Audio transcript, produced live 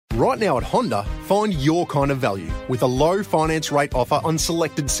Right now at Honda, find your kind of value with a low finance rate offer on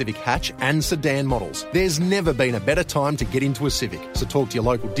selected Civic hatch and sedan models. There's never been a better time to get into a Civic, so talk to your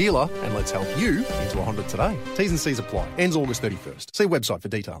local dealer and let's help you into a Honda today. T's and C's apply. Ends August 31st. See website for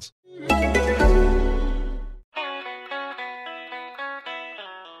details.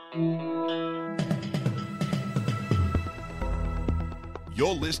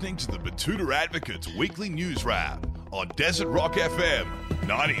 You're listening to the Betoota Advocate's weekly news wrap on Desert Rock FM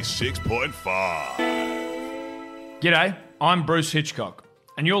 96.5. G'day, I'm Bruce Hitchcock,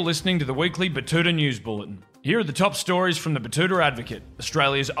 and you're listening to the weekly Betoota News Bulletin. Here are the top stories from the Betoota Advocate,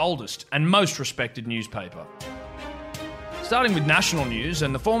 Australia's oldest and most respected newspaper. Starting with national news,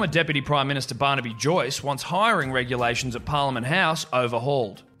 and the former Deputy Prime Minister Barnaby Joyce wants hiring regulations at Parliament House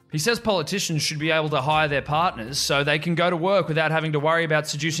overhauled. He says politicians should be able to hire their partners so they can go to work without having to worry about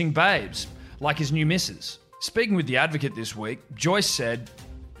seducing babes, like his new missus. Speaking with The Advocate this week, Joyce said,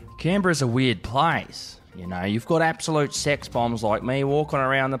 Canberra's a weird place. You know, you've got absolute sex bombs like me walking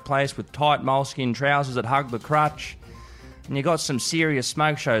around the place with tight moleskin trousers that hug the crutch, and you got some serious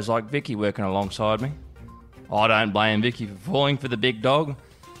smoke shows like Vicky working alongside me. I don't blame Vicky for falling for the big dog.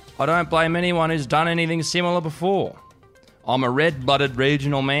 I don't blame anyone who's done anything similar before. I'm a red-blooded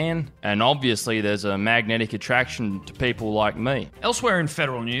regional man, and obviously there's a magnetic attraction to people like me. Elsewhere in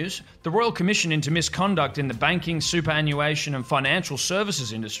federal news, the Royal Commission into Misconduct in the banking, superannuation and financial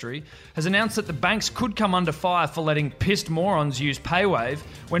services industry has announced that the banks could come under fire for letting pissed morons use PayWave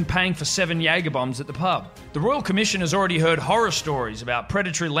when paying for 7 Jaeger bombs at the pub. The Royal Commission has already heard horror stories about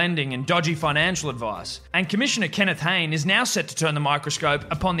predatory lending and dodgy financial advice, and Commissioner Kenneth Hayne is now set to turn the microscope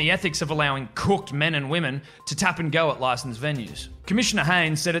upon the ethics of allowing cooked men and women to tap and go at licensed venues. Commissioner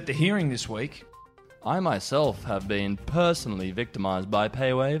Hayne said at the hearing this week, I myself have been personally victimised by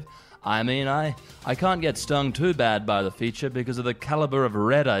PayWave. I mean, I can't get stung too bad by the feature because of the calibre of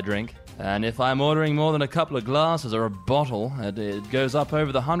red I drink. And if I'm ordering more than a couple of glasses or a bottle, it goes up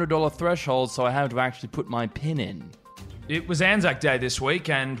over the $100 threshold, so I have to actually put my PIN in. It was Anzac Day this week,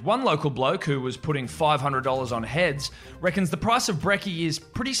 and one local bloke who was putting $500 on heads reckons the price of brekkie is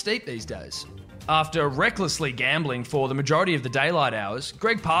pretty steep these days. After recklessly gambling for the majority of the daylight hours,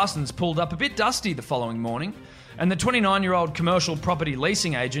 Greg Parsons pulled up a bit dusty the following morning, and the 29-year-old commercial property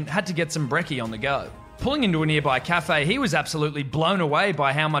leasing agent had to get some brekkie on the go. Pulling into a nearby cafe, he was absolutely blown away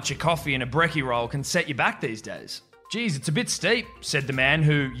by how much a coffee and a brekkie roll can set you back these days. Geez, it's a bit steep, said the man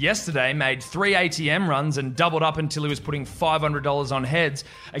who yesterday made 3 ATM runs and doubled up until he was putting $500 on heads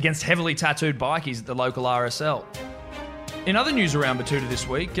against heavily tattooed bikies at the local RSL. In other news around Betoota this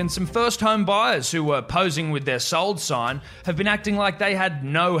week, and some first home buyers who were posing with their sold sign have been acting like they had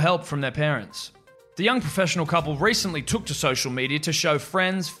no help from their parents. The young professional couple recently took to social media to show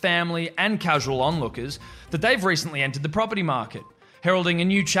friends, family and casual onlookers that they've recently entered the property market, heralding a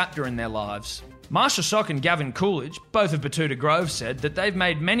new chapter in their lives. Marsha Sock and Gavin Coolidge, both of Betoota Grove, said that they've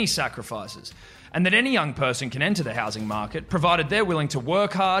made many sacrifices and that any young person can enter the housing market provided they're willing to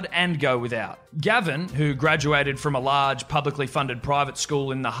work hard and go without. Gavin, who graduated from a large publicly funded private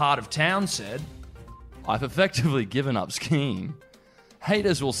school in the heart of town, said, I've effectively given up skiing.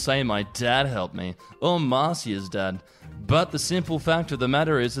 Haters will say my dad helped me, or Marcia's dad, but the simple fact of the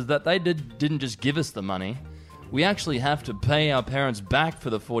matter is that they didn't just give us the money. We actually have to pay our parents back for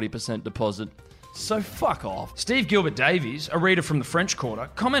the 40% deposit. So fuck off. Steve Gilbert Davies, a reader from the French Quarter,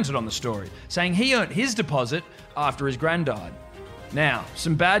 commented on the story, saying he earned his deposit after his gran died. Now,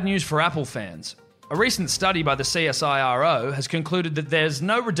 some bad news for Apple fans. A recent study by the CSIRO has concluded that there's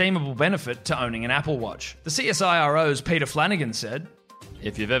no redeemable benefit to owning an Apple Watch. The CSIRO's Peter Flanagan said,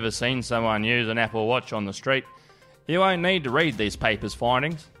 If you've ever seen someone use an Apple Watch on the street, you won't need to read these papers'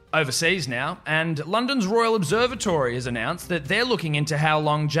 findings. Overseas now, and London's Royal Observatory has announced that they're looking into how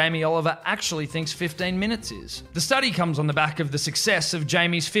long Jamie Oliver actually thinks 15 minutes is. The study comes on the back of the success of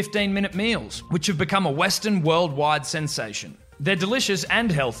Jamie's 15-minute meals, which have become a Western worldwide sensation. They're delicious and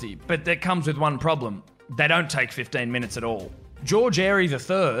healthy, but that comes with one problem. They don't take 15 minutes at all. George Airy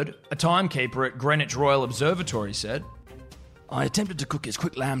III, a timekeeper at Greenwich Royal Observatory, said, I attempted to cook his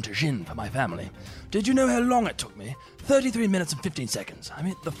quick lamb tagine for my family. Did you know how long it took me? 33 minutes and 15 seconds. I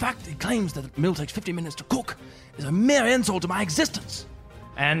mean, the fact he claims that a meal takes 15 minutes to cook is a mere insult to my existence.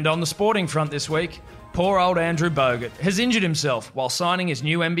 And on the sporting front this week, poor old Andrew Bogut has injured himself while signing his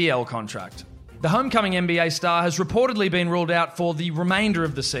new NBL contract. The homecoming NBA star has reportedly been ruled out for the remainder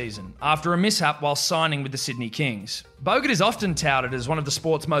of the season after a mishap while signing with the Sydney Kings. Bogut is often touted as one of the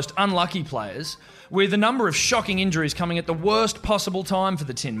sport's most unlucky players, with a number of shocking injuries coming at the worst possible time for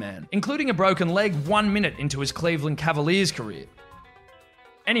the Tin Man, including a broken leg 1 minute into his Cleveland Cavaliers career.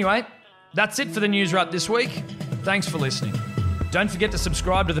 Anyway, that's it for the news wrap this week. Thanks for listening. Don't forget to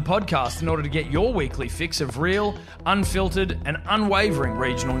subscribe to the podcast in order to get your weekly fix of real, unfiltered, and unwavering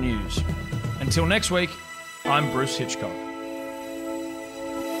regional news. Until next week, I'm Bruce Hitchcock.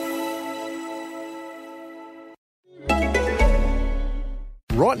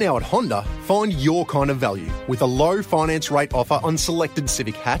 Right now at Honda, find your kind of value with a low finance rate offer on selected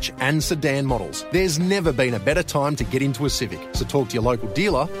Civic hatch and sedan models. There's never been a better time to get into a Civic, so talk to your local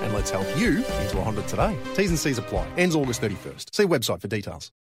dealer and let's help you into a Honda today. T's and C's apply. Ends August 31st. See website for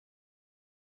details.